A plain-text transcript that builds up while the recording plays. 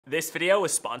This video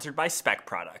was sponsored by Spec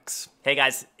Products. Hey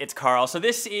guys, it's Karl. So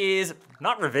this is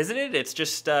not revisited, it's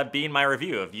just being my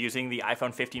review of using the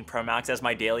iPhone 15 Pro Max as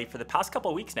my daily for the past couple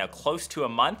of weeks now, close to a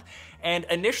month. And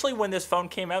initially when this phone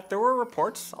came out, there were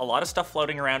reports, a lot of stuff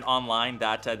floating around online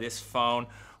that this phone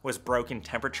was broken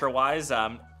temperature-wise.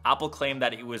 Apple claimed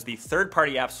that it was the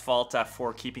third-party app's fault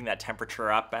for keeping that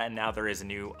temperature up, and now there is a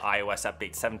new iOS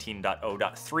update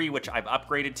 17.0.3, which I've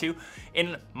upgraded to.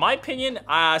 In my opinion,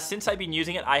 since I've been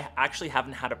using it, I actually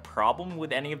haven't had a problem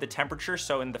with any of the temperature.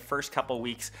 So in the first couple of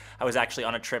weeks, I was actually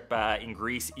on a trip in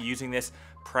Greece using this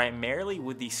primarily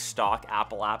with the stock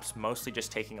Apple apps, mostly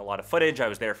just taking a lot of footage. I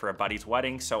was there for a buddy's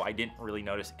wedding, so I didn't really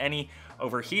notice any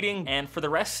overheating. And for the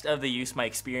rest of the use, my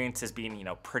experience has been,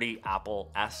 pretty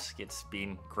Apple-esque. It's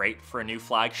been great for a new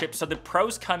flagship. So the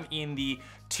Pros come in the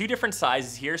two different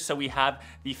sizes here. So we have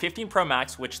the 15 Pro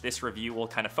Max, which this review will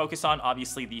kind of focus on,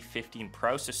 obviously the 15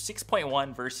 Pro, so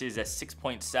 6.1 versus a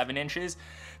 6.7 inches.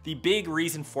 The big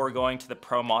reason for going to the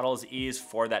Pro models is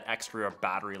for that extra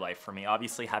battery life for me.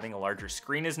 Obviously having a larger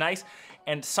screen is nice,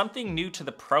 and something new to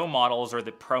the Pro models or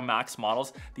the Pro Max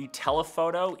models, the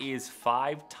telephoto is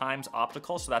 5 times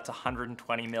optical, so that's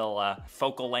 120 mil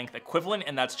focal length equivalent,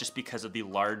 and that's just because of the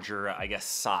larger, I guess,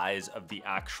 size of the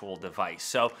actual device.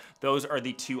 So those are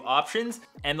the two options,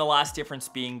 and the last difference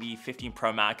being the 15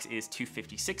 Pro Max is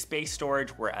 256 base storage,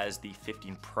 whereas the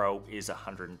 15 Pro is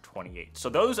 128. So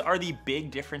those are the big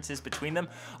differences between them.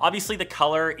 Obviously the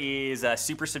color is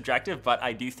super subjective, but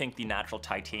I do think the natural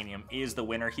titanium is the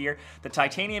winner here. The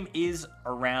titanium is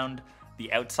around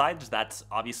the outside, that's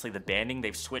obviously the banding.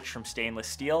 They've switched from stainless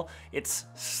steel. It's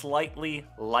slightly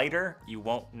lighter. You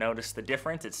won't notice the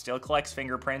difference. It still collects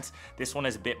fingerprints. This one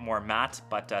is a bit more matte,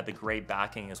 but the gray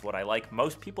backing is what I like.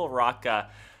 Most people rock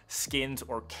skins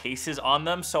or cases on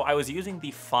them. So I was using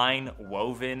the fine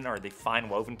woven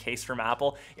case from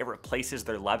Apple. It replaces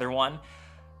their leather one.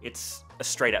 It's a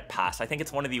straight up pass. I think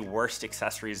it's one of the worst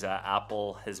accessories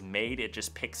Apple has made. It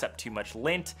just picks up too much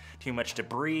lint, too much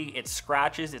debris, it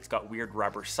scratches, it's got weird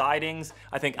rubber sidings.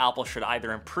 I think Apple should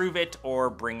either improve it or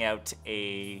bring out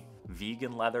a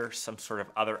vegan leather, some sort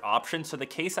of other option. So the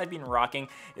case I've been rocking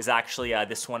is actually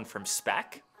this one from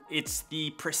Spec. It's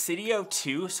the Presidio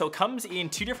 2, so it comes in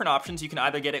two different options. You can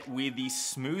either get it with the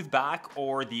smooth back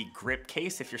or the grip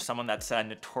case if you're someone that's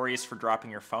notorious for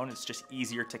dropping your phone. It's just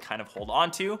easier to kind of hold on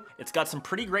to. It's got some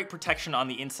pretty great protection on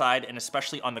the inside and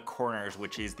especially on the corners,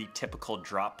 which is the typical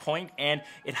drop point. And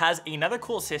it has another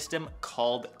cool system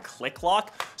called Click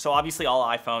Lock. So obviously all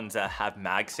iPhones have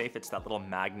MagSafe. It's that little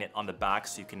magnet on the back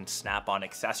so you can snap on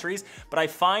accessories. But I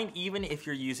find even if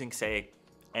you're using, say,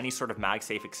 any sort of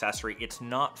MagSafe accessory, it's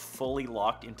not fully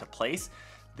locked into place.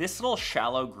 This little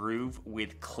shallow groove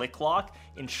with Click Lock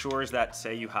ensures that,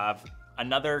 say you have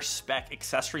another Spec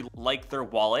accessory like their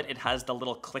wallet, it has the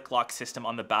little Click Lock system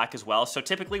on the back as well. So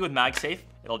typically with MagSafe,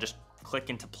 it'll just click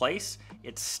into place.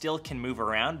 It still can move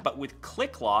around, but with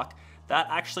Click Lock, that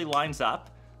actually lines up.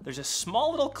 There's a small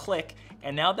little click,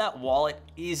 and now that wallet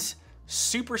is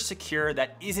super secure,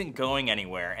 that isn't going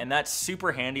anywhere, and that's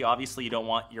super handy. Obviously you don't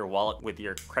want your wallet with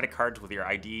your credit cards, with your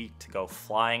ID to go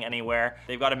flying anywhere.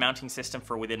 They've got a mounting system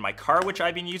for within my car, which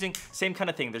I've been using. Same kind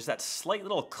of thing. There's that slight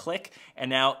little click, and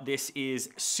now this is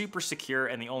super secure,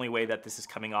 and the only way that this is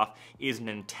coming off is an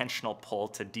intentional pull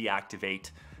to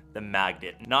deactivate the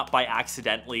magnet, not by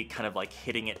accidentally kind of like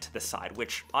hitting it to the side,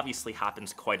 which obviously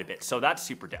happens quite a bit. So that's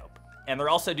super dope. And they're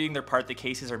also doing their part. The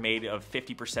cases are made of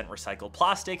 50% recycled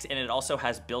plastics, and it also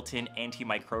has built-in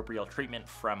antimicrobial treatment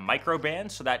from Microban,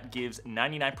 so that gives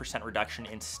 99% reduction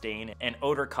in stain and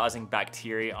odor-causing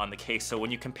bacteria on the case. So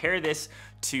when you compare this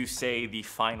to, say, the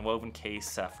fine woven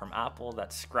case from Apple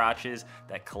that scratches,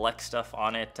 that collects stuff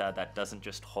on it, that doesn't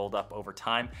just hold up over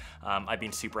time, I've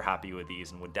been super happy with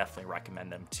these and would definitely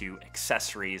recommend them to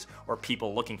accessories or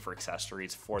people looking for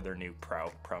accessories for their new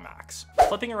Pro Max.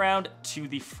 Flipping around to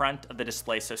the front of the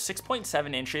display, so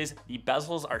 6.7 inches. The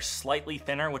bezels are slightly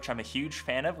thinner, which I'm a huge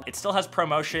fan of. It still has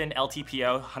ProMotion,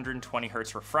 LTPO, 120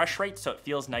 Hertz refresh rate, so it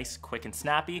feels nice, quick, and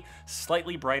snappy.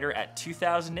 Slightly brighter at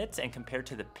 2000 nits, and compared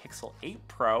to the Pixel 8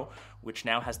 Pro, which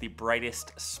now has the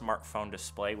brightest smartphone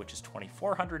display, which is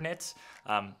 2400 nits.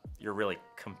 You're really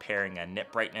comparing a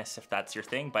nit brightness if that's your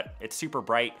thing, but it's super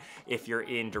bright. If you're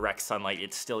in direct sunlight,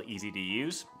 it's still easy to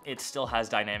use. It still has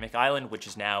Dynamic Island, which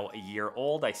is now a year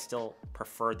old. I still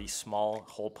prefer the small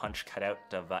hole punch cutout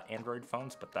of Android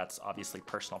phones, but that's obviously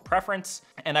personal preference.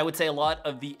 And I would say a lot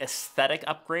of the aesthetic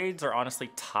upgrades are honestly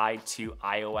tied to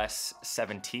iOS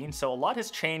 17. So a lot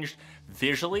has changed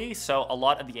visually. So a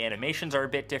lot of the animations are a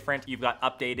bit different. you've got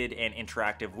updated and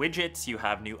interactive widgets, you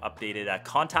have new updated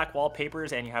contact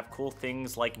wallpapers, and you have cool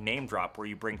things like name drop, where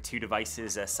you bring two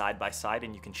devices side by side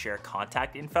and you can share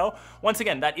contact info. Once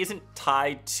again, that isn't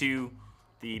tied to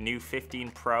the new 15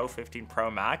 Pro, 15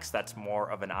 Pro Max. That's more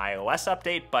of an iOS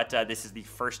update, but this is the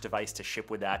first device to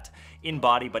ship with that in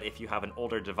body. But if you have an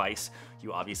older device,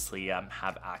 you obviously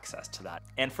have access to that.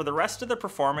 And for the rest of the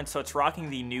performance, so it's rocking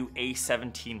the new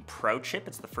A17 Pro chip.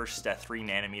 It's the first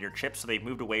 3nm chip. So they've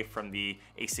moved away from the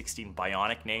A16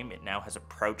 Bionic name. It now has a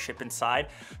Pro chip inside.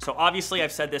 So obviously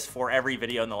I've said this for every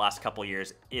video in the last couple of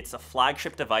years. It's a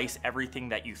flagship device. Everything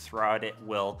that you throw at it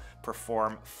will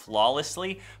perform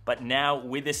flawlessly. But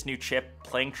now with this new chip,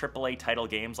 playing AAA title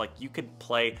games, like you could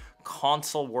play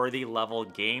console-worthy level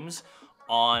games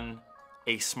on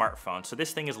a smartphone. So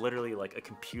this thing is literally like a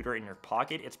computer in your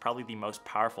pocket. It's probably the most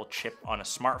powerful chip on a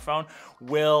smartphone.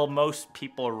 Will most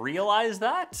people realize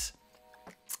that?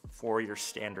 For your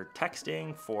standard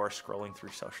texting, for scrolling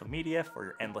through social media, for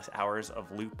your endless hours of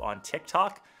loop on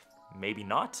TikTok? Maybe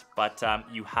not, but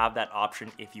you have that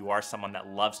option if you are someone that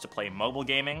loves to play mobile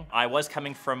gaming. I was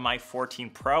coming from my 14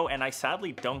 Pro, and I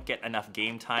sadly don't get enough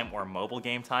game time or mobile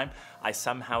game time. I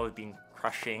somehow have been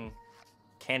crushing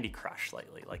Candy Crush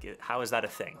lately. Like, how is that a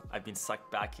thing? I've been sucked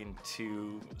back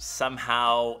into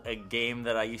somehow a game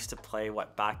that I used to play,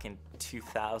 back in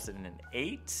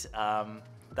 2008?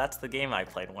 That's the game I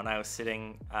played when I was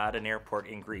sitting at an airport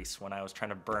in Greece, when I was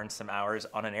trying to burn some hours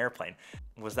on an airplane.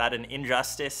 Was that an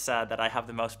injustice that I have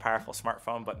the most powerful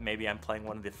smartphone, but maybe I'm playing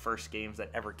one of the first games that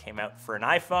ever came out for an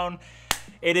iPhone?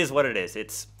 It is what it is.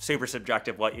 It's super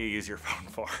subjective what you use your phone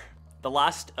for. The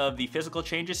last of the physical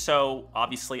changes, so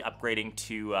obviously upgrading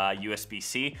to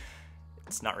USB-C.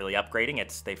 It's not really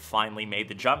upgrading, they finally made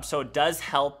the jump. So it does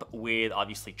help with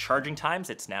obviously charging times.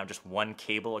 It's now just one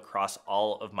cable across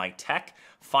all of my tech.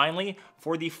 Finally,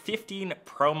 for the 15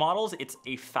 Pro models, it's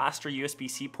a faster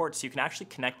USB-C port, so you can actually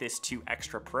connect this to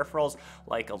extra peripherals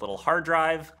like a little hard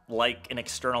drive, like an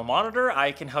external monitor.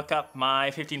 I can hook up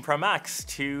my 15 Pro Max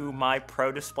to my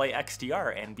Pro Display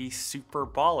XDR and be super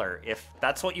baller if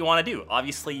that's what you want to do.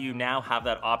 Obviously, you now have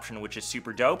that option, which is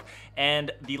super dope.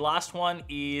 And the last one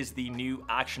is the new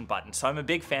action button. So I'm a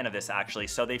big fan of this actually.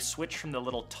 So they've switched from the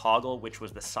little toggle, which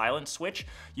was the silent switch.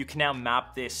 You can now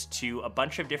map this to a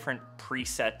bunch of different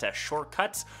preset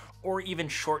shortcuts, or even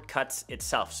shortcuts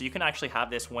itself. So you can actually have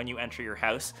this when you enter your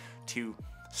house to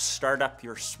start up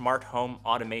your smart home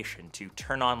automation, to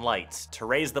turn on lights, to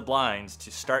raise the blinds,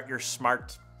 to start your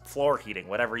smart floor heating,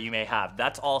 whatever you may have.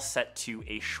 That's all set to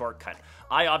a shortcut.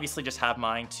 I obviously just have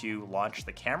mine to launch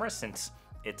the camera since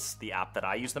it's the app that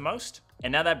I use the most.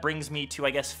 And now that brings me to, I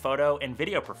guess, photo and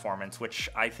video performance, which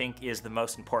I think is the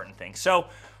most important thing. So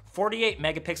 48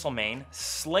 megapixel main,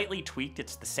 slightly tweaked.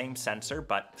 It's the same sensor,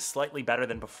 but slightly better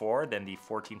than before, than the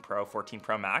 14 Pro, 14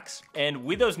 Pro Max. And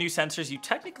with those new sensors, you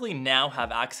technically now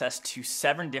have access to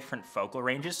 7 different focal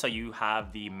ranges. So you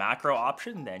have the macro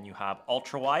option, then you have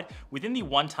ultra wide. Within the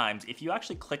 1x, if you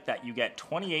actually click that, you get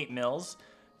 28 mils,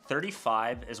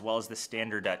 35, as well as the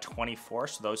standard 24.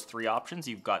 So those 3 options.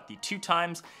 You've got the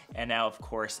 2x, and now of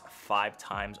course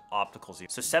 5x optical zoom.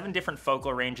 So 7 different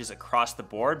focal ranges across the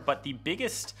board, but the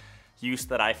biggest use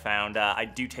that I found, I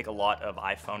do take a lot of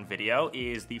iPhone video,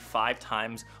 is the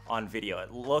 5x on video.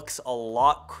 It looks a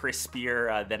lot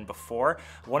crispier than before.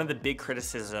 One of the big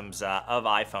criticisms of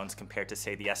iPhones compared to,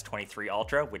 say, the S23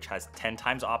 Ultra, which has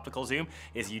 10x optical zoom,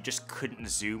 is you just couldn't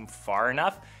zoom far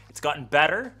enough. It's gotten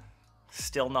better.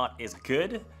 Still not as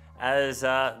good as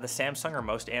the Samsung or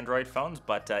most Android phones,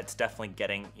 but it's definitely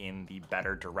getting in the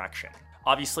better direction.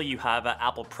 Obviously, you have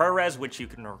Apple ProRes, which you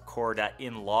can record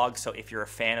in log. So if you're a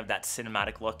fan of that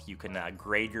cinematic look, you can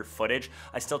grade your footage.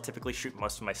 I still typically shoot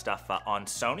most of my stuff on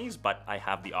Sony's, but I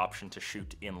have the option to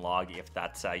shoot in log if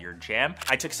that's your jam.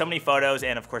 I took so many photos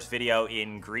and of course video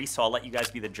in Greece, so I'll let you guys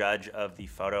be the judge of the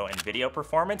photo and video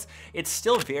performance. It's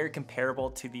still very comparable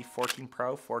to the 14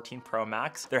 Pro, 14 Pro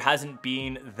Max. There hasn't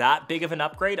been that big of an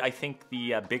upgrade. I think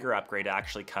the bigger upgrade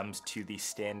actually comes to the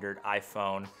standard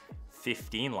iPhone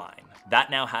 15 line. That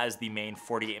now has the main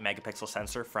 48 megapixel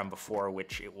sensor from before,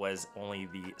 which it was only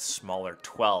the smaller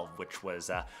 12, which was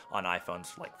on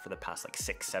iPhones like for the past like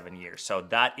 6-7 years. So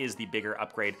that is the bigger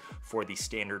upgrade for the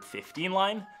standard 15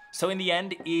 line. So in the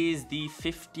end, is the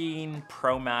 15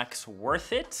 Pro Max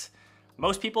worth it?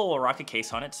 Most people will rock a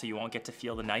case on it, so you won't get to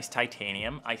feel the nice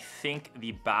titanium. I think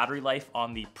the battery life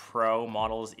on the Pro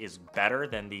models is better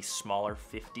than the smaller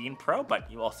 15 Pro,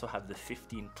 but you also have the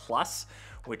 15 Plus,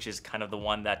 which is kind of the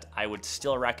one that I would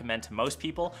still recommend to most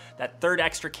people. That third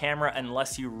extra camera,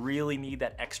 unless you really need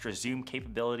that extra zoom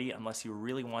capability, unless you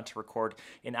really want to record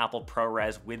in Apple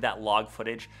ProRes with that log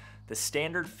footage, The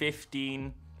standard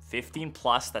 15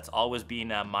 Plus, that's always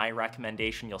been my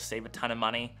recommendation. You'll save a ton of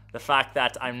money. The fact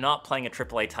that I'm not playing a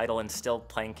AAA title and still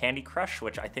playing Candy Crush,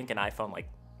 which I think an iPhone like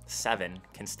 7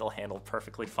 can still handle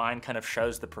perfectly fine, kind of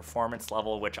shows the performance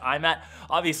level which I'm at.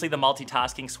 Obviously the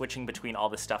multitasking, switching between all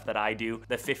the stuff that I do,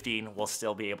 the 15 will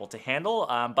still be able to handle.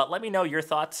 But let me know your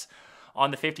thoughts on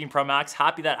the 15 Pro Max.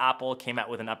 Happy that Apple came out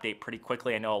with an update pretty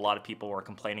quickly. I know a lot of people were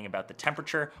complaining about the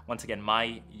temperature. Once again,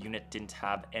 my unit didn't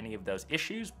have any of those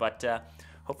issues, but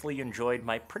hopefully you enjoyed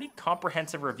my pretty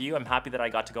comprehensive review. I'm happy that I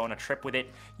got to go on a trip with it,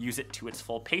 use it to its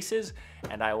full paces,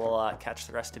 and I will catch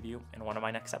the rest of you in one of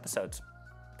my next episodes.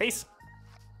 Peace.